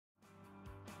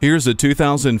Here's a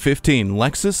 2015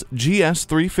 Lexus GS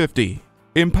 350.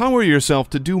 Empower yourself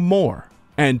to do more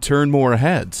and turn more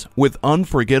heads with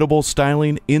unforgettable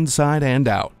styling inside and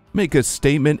out. Make a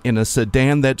statement in a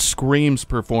sedan that screams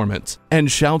performance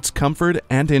and shouts comfort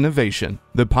and innovation.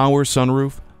 The power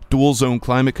sunroof, dual-zone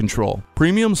climate control,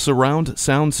 premium surround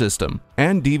sound system,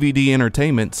 and DVD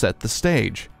entertainment set the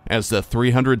stage as the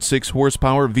 306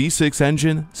 horsepower V6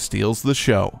 engine steals the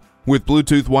show. With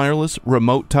Bluetooth wireless,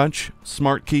 remote touch,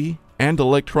 smart key, and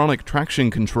electronic traction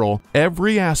control,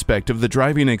 every aspect of the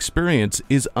driving experience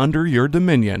is under your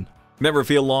dominion. Never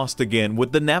feel lost again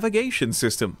with the navigation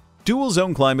system. Dual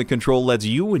zone climate control lets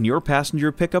you and your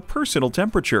passenger pick a personal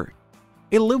temperature.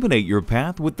 Illuminate your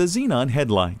path with the xenon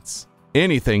headlights.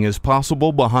 Anything is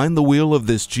possible behind the wheel of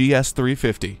this GS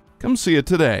 350. Come see it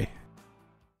today.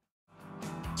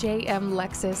 JM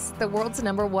Lexus, the world's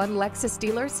 #1 Lexus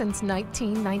dealer since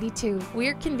 1992.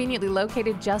 We're conveniently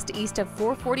located just east of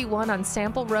 441 on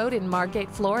Sample Road in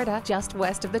Margate, Florida, just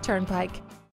west of the Turnpike.